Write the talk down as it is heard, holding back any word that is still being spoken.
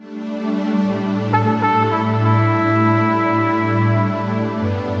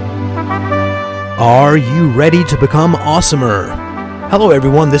Are you ready to become awesomer? Hello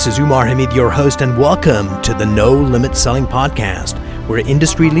everyone, this is Umar Hamid, your host, and welcome to the No Limit Selling Podcast, where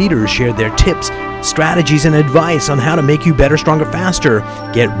industry leaders share their tips, strategies, and advice on how to make you better, stronger, faster.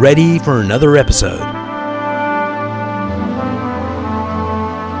 Get ready for another episode.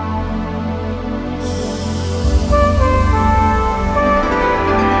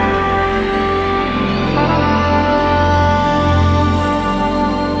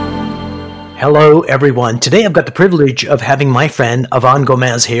 Hello, everyone. Today I've got the privilege of having my friend Ivan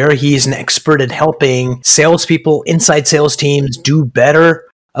Gomez here. He's an expert at helping salespeople, inside sales teams do better.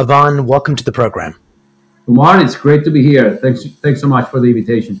 Ivan, welcome to the program. Umar, it's great to be here. Thanks so much for the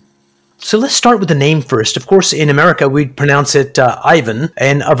invitation. So let's start with the name first. Of course, in America, we pronounce it Ivan,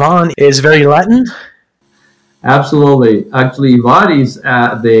 and Ivan is very Latin. Absolutely. Actually, Ivan is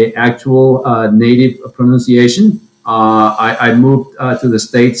the actual native pronunciation. I moved to the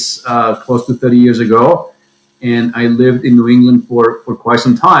States close to 30 years ago, and I lived in New England for quite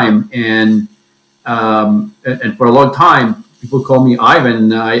some time. And for a long time, people call me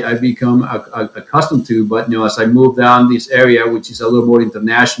Ivan. I become accustomed to, but as I moved down this area, which is a little more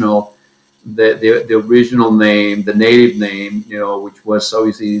international, the original name, the native name, which was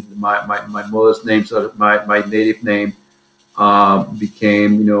obviously my mother's name, so my native name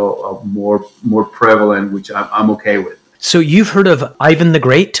became more prevalent, which I'm okay with. So you've heard of Ivan the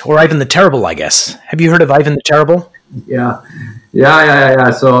Great, or Ivan the Terrible, I guess. Have you heard of Ivan the Terrible? Yeah.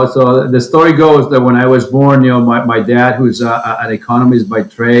 So the story goes that when I was born, my dad, who's an economist by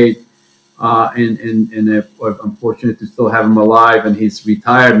trade, and I'm fortunate to still have him alive, and he's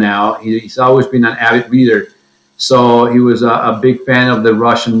retired now. He's always been an avid reader. So he was a big fan of the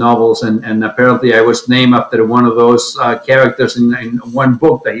Russian novels, and apparently I was named after one of those characters in one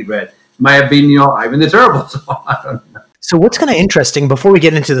book that he read. Might have been, Ivan the Terrible. So I don't know. So what's kind of interesting, before we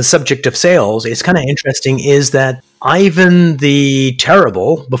get into the subject of sales, it's kind of interesting is that Ivan the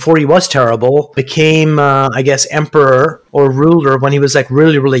Terrible, before he was terrible, became, emperor or ruler when he was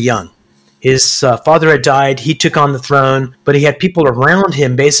really, really young. His father had died, he took on the throne, but he had people around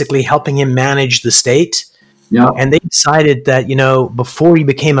him basically helping him manage the state. Yeah. And they decided that, before he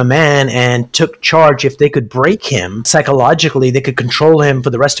became a man and took charge, if they could break him psychologically, they could control him for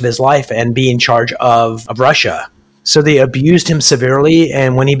the rest of his life and be in charge of Russia. So they abused him severely,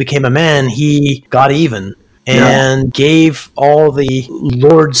 and when he became a man, he got even and gave all the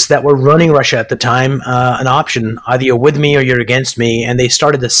lords that were running Russia at the time an option. Either you're with me or you're against me, and they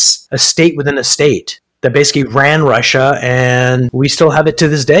started a state within a state that basically ran Russia, and we still have it to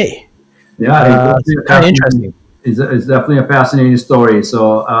this day. Yeah, it's kind of interesting. It's definitely a fascinating story.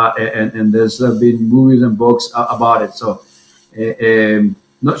 So, and there's been movies and books about it. So,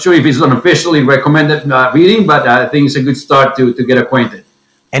 not sure if it's an officially recommended reading, but I think it's a good start to get acquainted.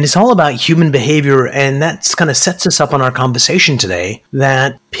 And it's all about human behavior, and that kind of sets us up on our conversation today,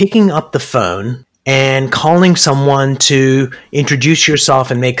 that picking up the phone and calling someone to introduce yourself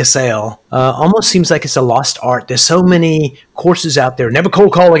and make a sale almost seems like it's a lost art. There's so many courses out there. Never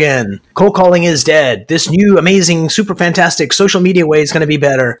cold call again. Cold calling is dead. This new, amazing, super fantastic social media way is going to be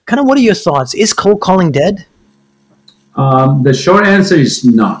better. Kind of what are your thoughts? Is cold calling dead? The short answer is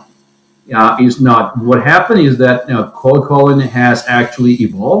not. It's not. What happened is that cold calling has actually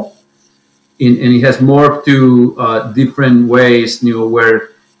evolved, and it has morphed to different ways. Where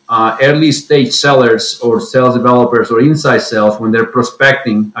early stage sellers or sales developers or inside sales, when they're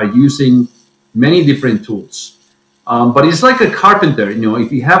prospecting, are using many different tools. But it's like a carpenter.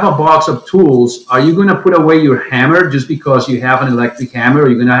 If you have a box of tools, are you going to put away your hammer just because you have an electric hammer? Or are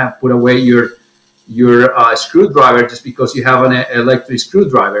you going to put away your screwdriver just because you have an electric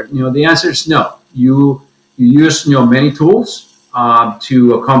screwdriver? The answer is no. You use many tools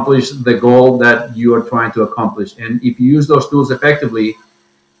to accomplish the goal that you are trying to accomplish. And if you use those tools effectively,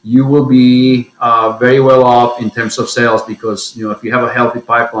 you will be very well off in terms of sales, because if you have a healthy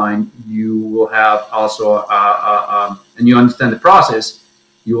pipeline, you will have also and you understand the process,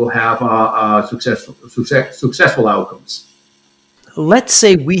 you will have successful outcomes. Let's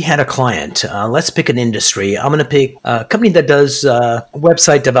say we had a client. Let's pick an industry. I'm going to pick a company that does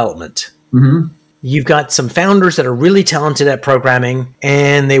website development. Mm-hmm. You've got some founders that are really talented at programming,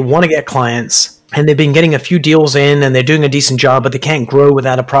 and they want to get clients. And they've been getting a few deals in, and they're doing a decent job, but they can't grow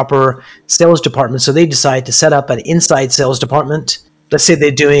without a proper sales department. So they decide to set up an inside sales department. Let's say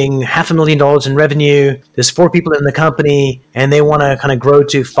they're doing $500,000 in revenue. There's 4 people in the company, and they want to kind of grow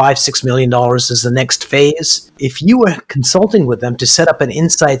to $5-6 million as the next phase. If you were consulting with them to set up an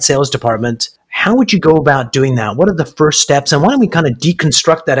inside sales department, how would you go about doing that? What are the first steps? And why don't we kind of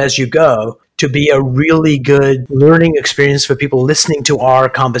deconstruct that as you go to be a really good learning experience for people listening to our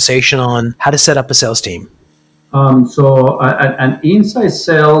conversation on how to set up a sales team? An inside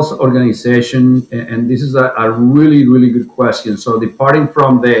sales organization, and this is a really, really good question. So departing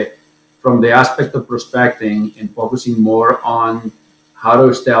from the aspect of prospecting and focusing more on how to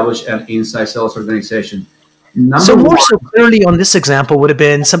establish an inside sales organization. So more so clearly on this example would have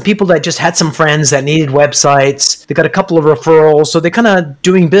been some people that just had some friends that needed websites. They got a couple of referrals, so they're kind of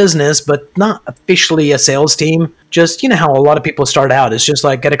doing business, but not officially a sales team. Just, how a lot of people start out. It's just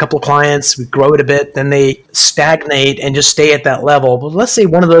like get a couple of clients, we grow it a bit, then they stagnate and just stay at that level. But let's say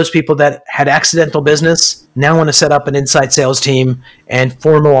one of those people that had accidental business now want to set up an inside sales team and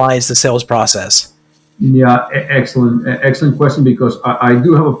formalize the sales process. Yeah, excellent question, because I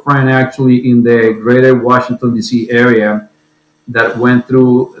do have a friend actually in the greater Washington, D.C. area that went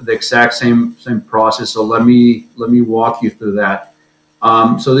through the exact same process. So let me walk you through that.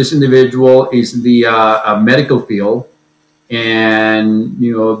 So this individual is in the medical field, and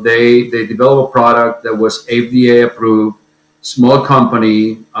they developed a product that was FDA approved, small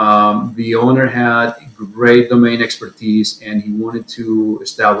company. The owner had great domain expertise, and he wanted to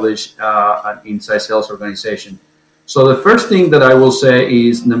establish an inside sales organization. So the first thing that I will say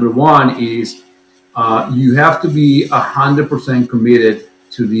is, number one is you have to be 100% committed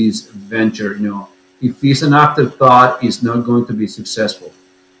to this venture. If it's an afterthought, it's not going to be successful.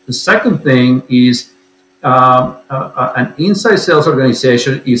 The second thing is an inside sales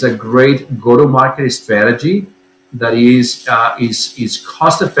organization is a great go-to-market strategy that is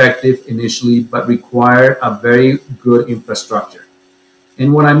cost effective initially, but require a very good infrastructure.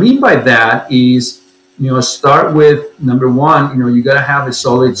 And what I mean by that is, start with number one. You got to have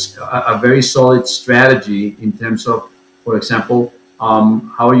a very solid strategy in terms of, for example,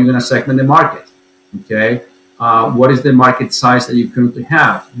 how are you going to segment the market? Okay, what is the market size that you currently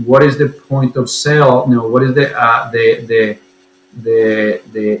have? What is the point of sale? What is the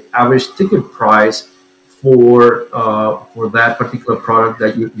average ticket price for that particular product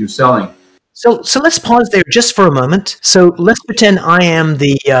that you're selling? So let's pause there just for a moment. So let's pretend I am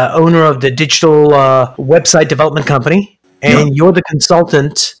the owner of the digital website development company, and you're the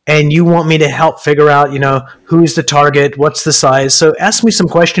consultant, and you want me to help figure out, who's the target, what's the size. So ask me some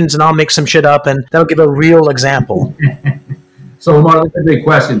questions, and I'll make some shit up, and that'll give a real example. So Umar, that's a big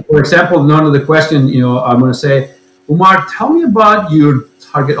question. For example, none of the question, I'm going to say, Umar, tell me about your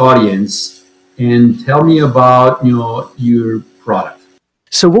target audience, and tell me about your product.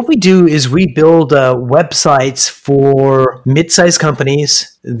 So what we do is we build websites for mid-sized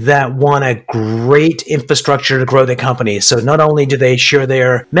companies that want a great infrastructure to grow their company. So not only do they share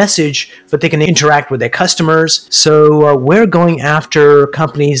their message, but they can interact with their customers. So we're going after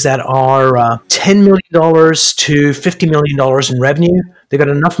companies that are $10 million to $50 million in revenue. They got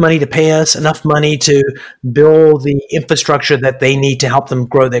enough money to pay us, enough money to build the infrastructure that they need to help them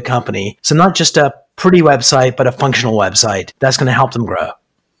grow their company. So not just a pretty website, but a functional website that's going to help them grow.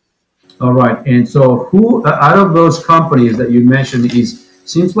 All right. And so who out of those companies that you mentioned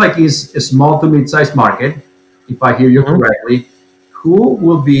seems like is a small to mid-sized market, if I hear you correctly, who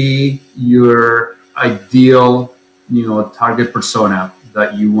will be your ideal, target persona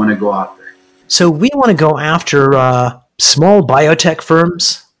that you want to go after? So we want to go after small biotech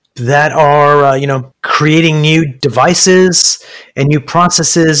firms that are, creating new devices and new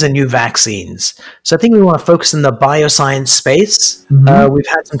processes and new vaccines. So I think we want to focus in the bioscience space. Mm-hmm. We've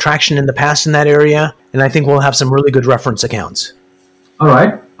had some traction in the past in that area, and I think we'll have some really good reference accounts. All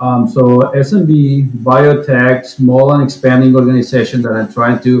right. So SMB, biotech, small and expanding organization that are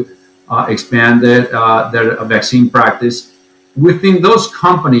trying to expand their vaccine practice. Within those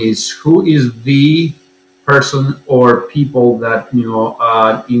companies, who is the person or people that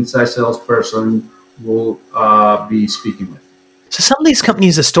an inside salesperson will be speaking with? So some of these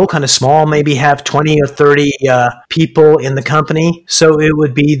companies are still kind of small, maybe have 20 or 30 people in the company. So it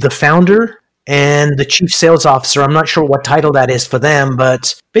would be the founder and the chief sales officer. I'm not sure what title that is for them,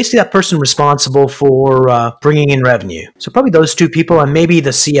 but basically that person responsible for bringing in revenue. So probably those two people, and maybe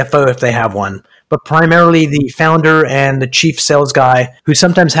the CFO if they have one, but primarily the founder and the chief sales guy, who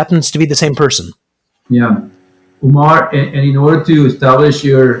sometimes happens to be the same person. Yeah, Umar, and in order to establish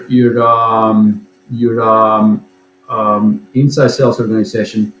your inside sales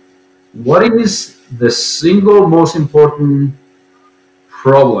organization, what is the single most important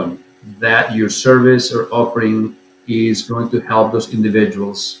problem that your service or offering is going to help those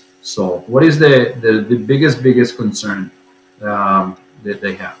individuals solve? What is the biggest concern that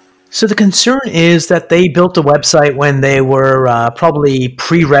they have? So the concern is that they built a website when they were probably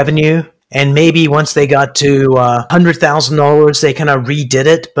pre-revenue, and maybe once they got to $100,000, they kind of redid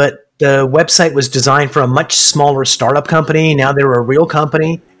it, but the website was designed for a much smaller startup company. Now they're a real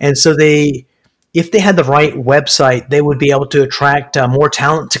company. And so if they had the right website, they would be able to attract more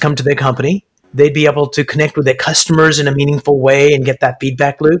talent to come to their company. They'd be able to connect with their customers in a meaningful way and get that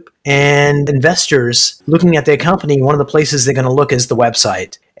feedback loop. And investors looking at their company, one of the places they're going to look is the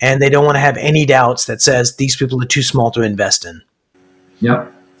website. And they don't want to have any doubts that says these people are too small to invest in.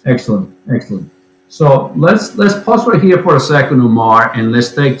 Yep. Excellent. So let's pause right here for a second, Umar, and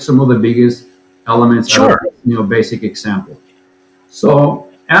let's take some of the biggest elements Sure. out of basic example. So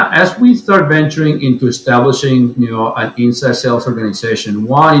as we start venturing into establishing an inside sales organization,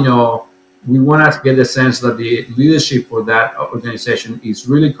 we want to get the sense that the leadership for that organization is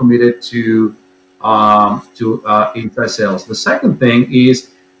really committed to inside sales. The second thing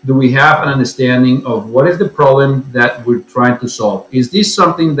is, do we have an understanding of what is the problem that we're trying to solve? Is this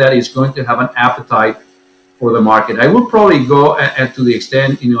something that is going to have an appetite for the market? I will probably go to the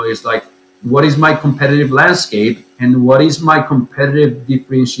extent, it's like, what is my competitive landscape and what is my competitive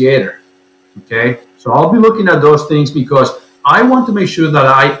differentiator? Okay, so I'll be looking at those things because I want to make sure that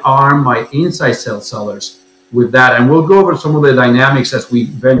I arm my inside sales sellers with that. And we'll go over some of the dynamics as we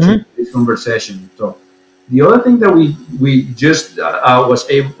venture into this conversation. So the other thing that we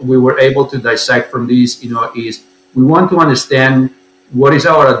were able to dissect from this, is we want to understand what is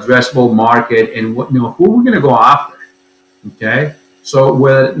our addressable market and who we're going to go after. Okay, so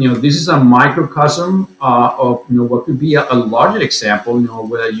whether this is a microcosm of what could be a larger example,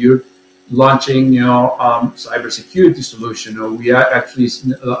 whether you're launching cybersecurity solution, or we are actually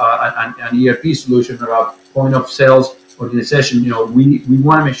an ERP solution or a point of sales organization. We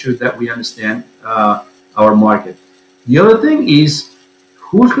want to make sure that we understand our market. The other thing is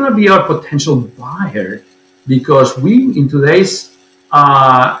who's going to be our potential buyer, because we in today's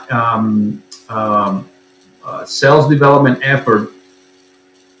sales development effort,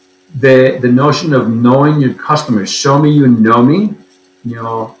 the notion of knowing your customers, show me you know me,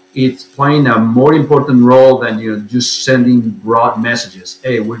 it's playing a more important role than just sending broad messages.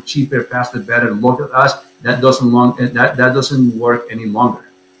 Hey, we're cheaper, faster, better. Look at us. That doesn't work any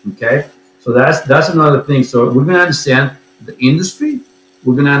longer. Okay, so that's another thing. So we're going to understand the industry.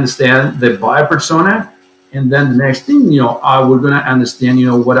 We're going to understand the buyer persona, and then the next thing, we're going to understand,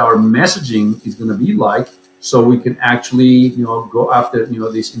 what our messaging is going to be like, so we can actually, go after,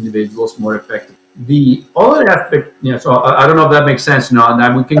 these individuals more effectively. The other aspect, so I don't know if that makes sense. No,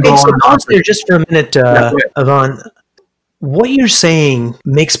 that we can go so on. Pause there just for a minute, Ivan. What you're saying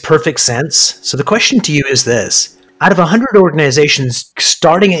makes perfect sense. So the question to you is this: out of 100 organizations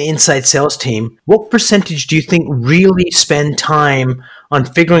starting an inside sales team, what percentage do you think really spend time on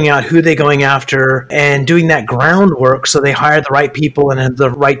figuring out who they're going after and doing that groundwork so they hire the right people and have the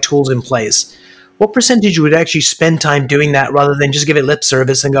right tools in place? What percentage would actually spend time doing that rather than just give it lip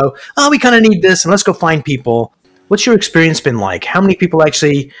service and go, oh, we kind of need this and let's go find people? What's your experience been like? How many people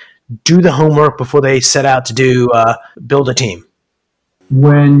actually do the homework before they set out to build a team?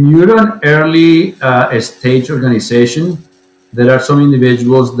 When you're an early stage organization, there are some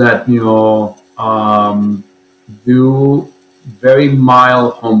individuals that do very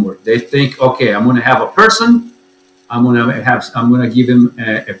mild homework. They think, okay, I'm going to have a person. I'm going to give him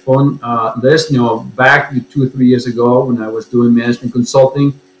a phone list. Back 2 or 3 years ago, when I was doing management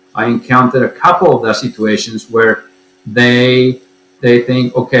consulting, I encountered a couple of the situations where they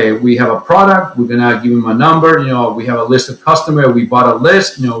think, okay, we have a product, we're going to give him a number, we have a list of customers, we bought a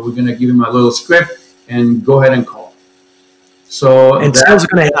list, we're going to give him a little script and go ahead and call. So and sales are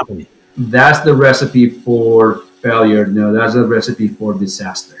going to happen. That's the recipe for failure. That's a recipe for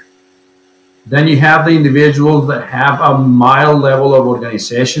disaster. Then you have the individuals that have a mild level of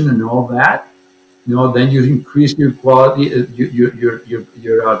organization and all that. Then you increase your quality,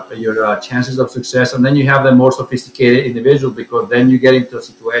 your chances of success, and then you have the more sophisticated individuals, because then you get into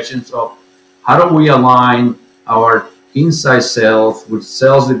situations of how do we align our inside sales with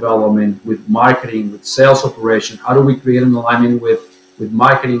sales development, with marketing, with sales operation? How do we create an alignment with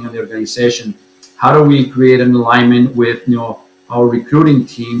marketing and the organization? How do we create an alignment with our recruiting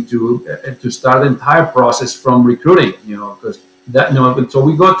team to start the entire process from recruiting? Because so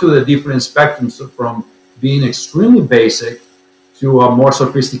we go to the different spectrums from being extremely basic to a more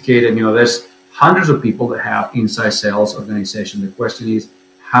sophisticated. There's hundreds of people that have inside sales organization. The question is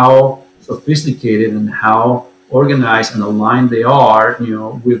how sophisticated and how organized and aligned they are,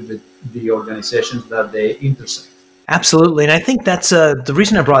 with the organizations that they intersect. Absolutely. And I think that's the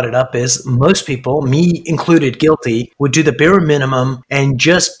reason I brought it up is most people, me included, guilty, would do the bare minimum and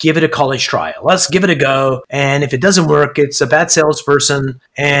just give it a college trial. Let's give it a go. And if it doesn't work, it's a bad salesperson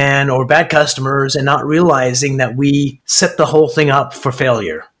or bad customers, and not realizing that we set the whole thing up for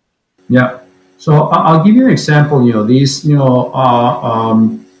failure. Yeah. So I'll give you an example. These,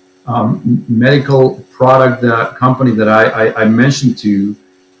 medical product company that I mentioned to,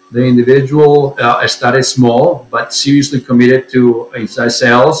 the individual started small but seriously committed to inside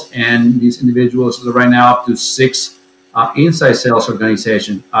sales, and these individuals are right now up to six inside sales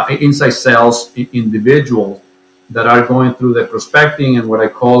organization, inside sales individuals that are going through the prospecting and what I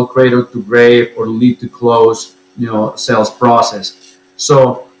call cradle to grave or lead to close, sales process.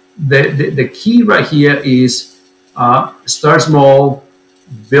 So the key right here is start small,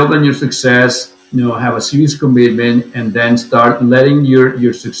 build on your success, have a serious commitment, and then start letting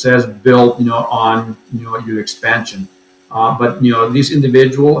your success build, on, your expansion. But, this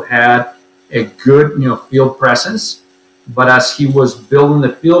individual had a good, field presence. But as he was building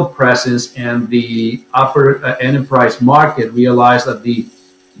the field presence and the upper enterprise market, realized that the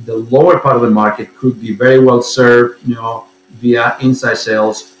lower part of the market could be very well served, via inside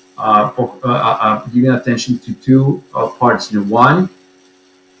sales, giving attention to two parts. One,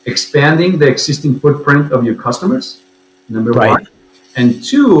 expanding the existing footprint of your customers, number Right. one, and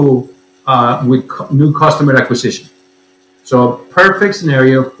two, with new customer acquisition. So, perfect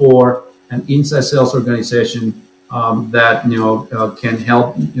scenario for an inside sales organization that can help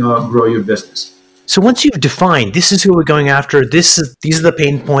grow your business. So once you've defined this is who we're going after, these are the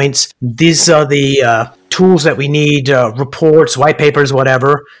pain points, these are the tools that we need, reports, white papers,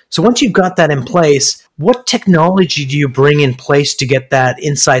 whatever. So once you've got that in place, what technology do you bring in place to get that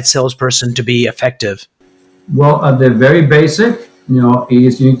inside salesperson to be effective? Well, the very basic,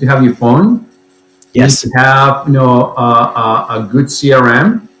 is you need to have your phone. You need Yes. to have, a good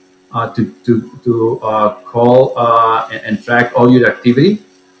CRM to call and track all your activity.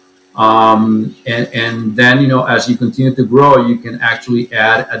 And then, as you continue to grow, you can actually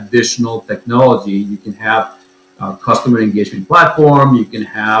add additional technology. You can have customer engagement platform. You can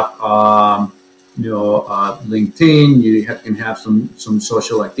have, LinkedIn. Can have some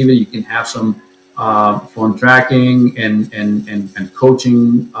social activity. You can have some phone tracking and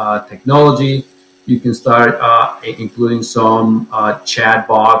coaching technology. You can start including some chat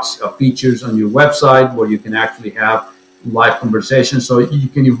box features on your website where you can actually have live conversations. So you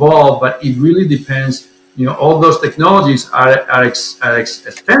can evolve, but it really depends. All those technologies are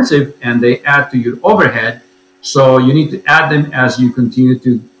expensive and they add to your overhead. So you need to add them as you continue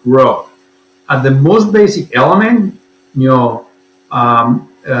to grow. At the most basic element,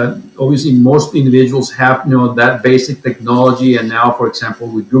 obviously most individuals have that basic technology, and now, for example,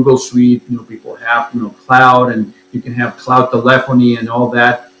 with Google Suite, people have cloud, and you can have cloud telephony and all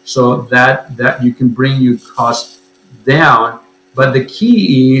that, so that you can bring your costs down. But the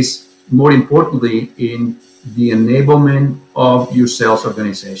key is, more importantly, in the enablement of your sales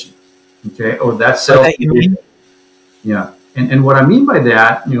organization, okay, or that By sales that you mean? yeah. And what I mean by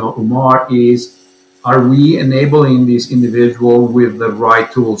that, Umar, is, are we enabling this individual with the right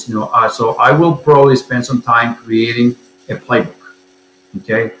tools? So I will probably spend some time creating a playbook.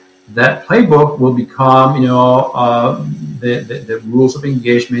 Okay, that playbook will become, the rules of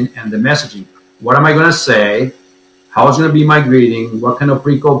engagement and the messaging. What am I going to say? How is going to be my greeting? What kind of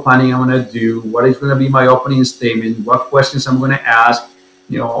pre-call planning I'm going to do? What is going to be my opening statement? What questions I'm going to ask?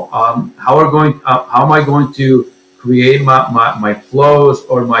 How am I going to create my flows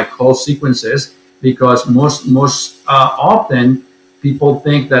or my call sequences? Because most often people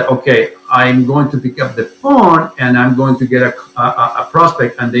think that, okay, I'm going to pick up the phone and I'm going to get a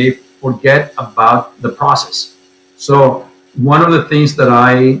prospect, and they forget about the process. So one of the things that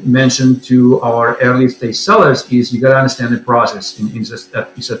I mentioned to our early stage sellers is, you got to understand the process.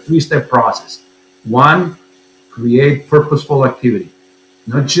 It's a three-step process. One, create purposeful activity,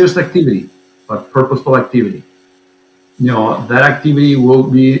 not just activity, but purposeful activity. That activity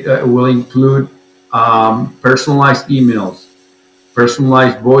will include personalized emails,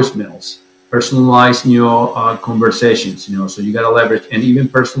 personalized voicemails, personalized conversations. So you got to leverage, and even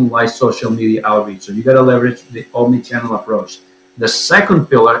personalized social media outreach. So you got to leverage the omni-channel approach. The second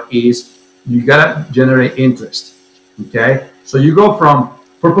pillar is, you got to generate interest. Okay, so you go from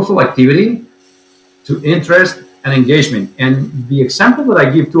purposeful activity to interest and engagement. And the example that I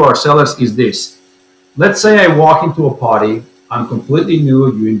give to our sellers is this: let's say I walk into a party, I'm completely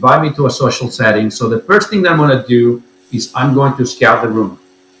new, you invite me to a social setting. So the first thing that I'm going to do is, I'm going to scout the room.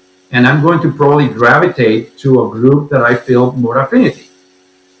 And I'm going to probably gravitate to a group that I feel more affinity.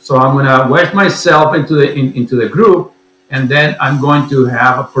 So I'm going to wedge myself into the group, and then I'm going to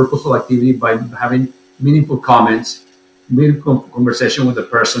have a purposeful activity by having meaningful comments, meaningful conversation with the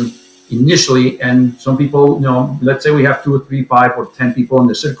person initially. And some people, let's say we have 2 or 3, 5, or 10 people in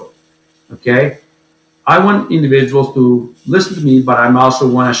the circle. Okay, I want individuals to listen to me, but I also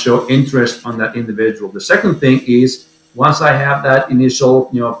want to show interest on that individual. The second thing is once I have that initial,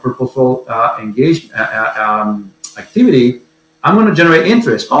 purposeful engagement activity, I'm going to generate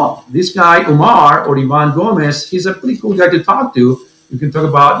interest. Oh, this guy Umar or Ivan Gomez, he's a pretty cool guy to talk to. We can talk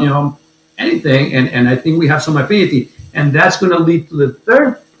about anything, and I think we have some affinity, and that's going to lead to the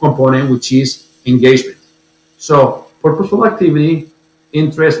third component, which is engagement. So purposeful activity,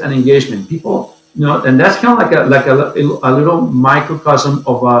 interest, and engagement. People, and that's kind of like a little microcosm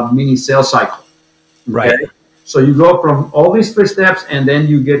of a mini sales cycle. Right. Okay? So you go from all these three steps, and then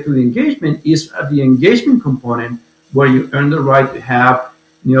you get to the engagement. Is the engagement component where you earn the right to have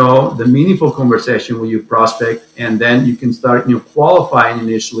the meaningful conversation with your prospect, and then you can start qualifying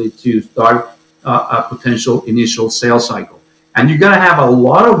initially to start a potential initial sales cycle. And you're gonna have a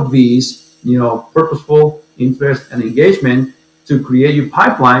lot of these purposeful interest and engagement to create your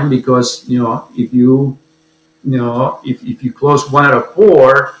pipeline, because if you close 1 out of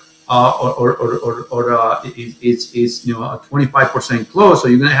 4 it's a 25% close, so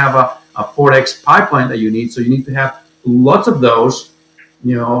you're gonna have a 4x pipeline that you need. So you need to have lots of those,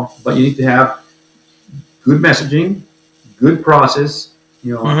 but you need to have good messaging, good process,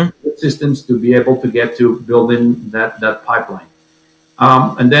 good systems to be able to get to building that pipeline.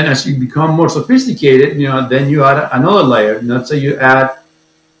 And then as you become more sophisticated, then you add another layer. Let's say you add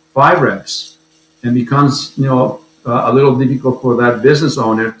 5 reps, and becomes, a little difficult for that business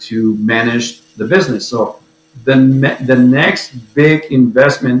owner to manage the business. So the next big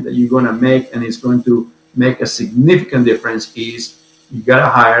investment that you're going to make, and it's going to make a significant difference, is you got to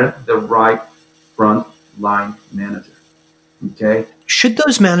hire the right front line manager. Okay. Should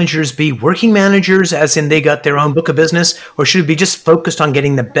those managers be working managers, as in they got their own book of business, or should it be just focused on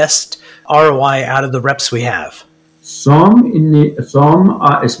getting the best ROI out of the reps we have? Some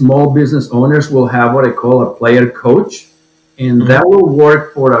small business owners will have what I call a player coach, and that will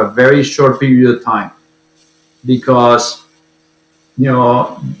work for a very short period of time, because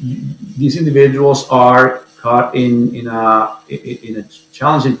these individuals are caught in a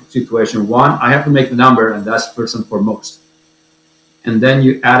challenging situation. One, I have to make the number, and that's first and foremost. And then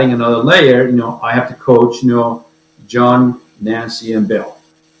you're adding another layer. I have to coach John, Nancy, and Bill.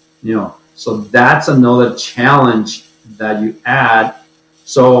 So that's another challenge that you add.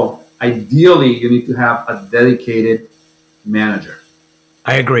 So ideally, you need to have a dedicated manager.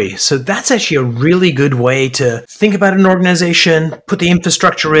 I agree. So that's actually a really good way to think about an organization, put the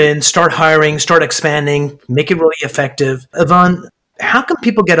infrastructure in, start hiring, start expanding, make it really effective. Ivan, how can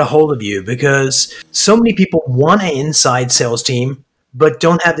people get a hold of you? Because so many people want an inside sales team, but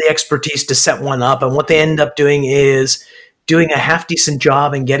don't have the expertise to set one up. And what they end up doing is doing a half-decent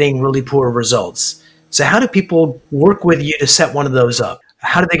job and getting really poor results. So how do people work with you to set one of those up?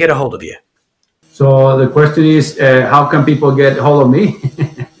 How do they get a hold of you? So the question is, how can people get a hold of me?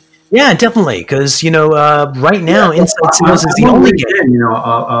 Yeah, definitely. Because, right now, inside sales is the only game.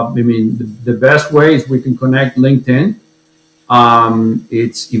 The best way is we can connect LinkedIn.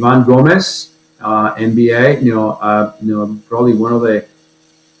 It's Ivan Gomez, MBA, probably one of the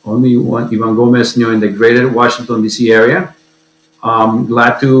only one, Ivan Gomez, in the greater Washington, D.C. area.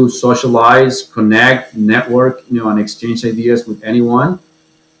 Glad to socialize, connect, network, and exchange ideas with anyone.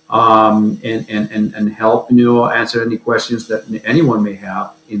 And help answer any questions that anyone may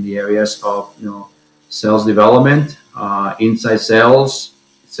have in the areas of sales development, inside sales,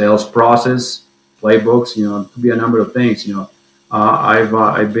 sales process, playbooks. It could be a number of things.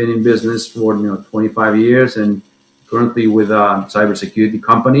 I've been in business for 25 years and currently with a cybersecurity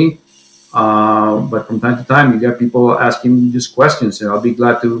company. But from time to time, you get people asking just questions, and I'll be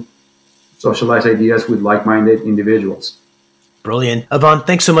glad to socialize ideas with like-minded individuals. Brilliant. Ivan,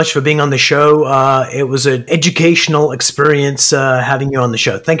 thanks so much for being on the show. It was an educational experience having you on the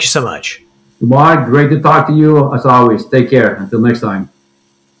show. Thank you so much. Umar, great to talk to you as always. Take care. Until next time.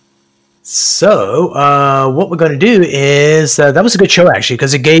 So what we're going to do is, that was a good show actually,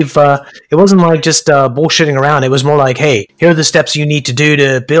 because it gave, it wasn't like just bullshitting around. It was more like, hey, here are the steps you need to do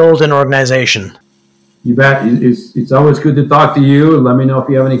to build an organization. You bet. It's always good to talk to you. Let me know if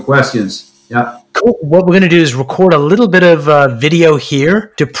you have any questions. Yeah. Cool. What we're going to do is record a little bit of video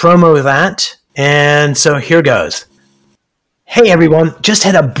here to promo that. And so here goes. Hey everyone, just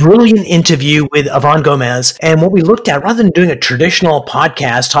had a brilliant interview with Ivan Gomez, and what we looked at, rather than doing a traditional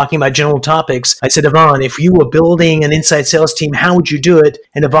podcast talking about general topics, I said, Ivan, if you were building an inside sales team, how would you do it?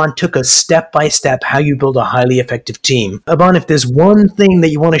 And Ivan took us step-by-step how you build a highly effective team. Ivan, if there's one thing that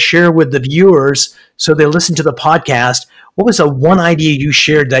you want to share with the viewers so they listen to the podcast, what was the one idea you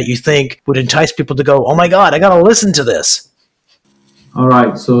shared that you think would entice people to go, oh my God, I got to listen to this? All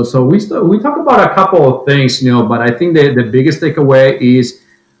right. So we talk about a couple of things, but I think the biggest takeaway is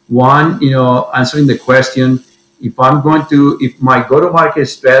one, answering the question, if my go-to-market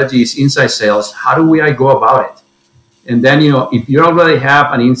strategy is inside sales, how do I go about it? And then, if you already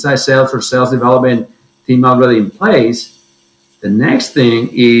have an inside sales or sales development team already in place, the next thing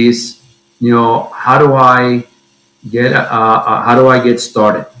is, how do I get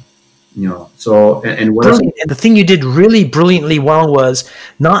started? So and what Brilliant. And the thing you did really brilliantly well was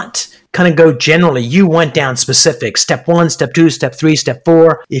not kind of go generally. You went down specific. Step 1, step 2, step 3, step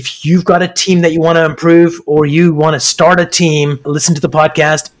 4. If you've got a team that you want to improve or you want to start a team, listen to the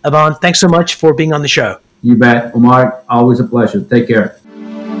podcast. Ivan, thanks so much for being on the show. You bet, Omar. Always a pleasure. Take care.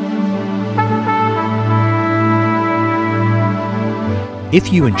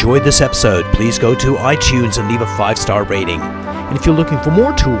 If you enjoyed this episode, please go to iTunes and leave a 5-star rating. And if you're looking for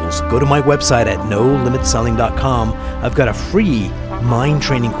more tools, go to my website at nolimitselling.com. I've got a free mind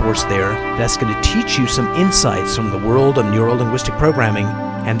training course there that's going to teach you some insights from the world of neuro-linguistic programming,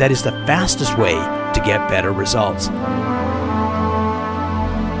 and that is the fastest way to get better results.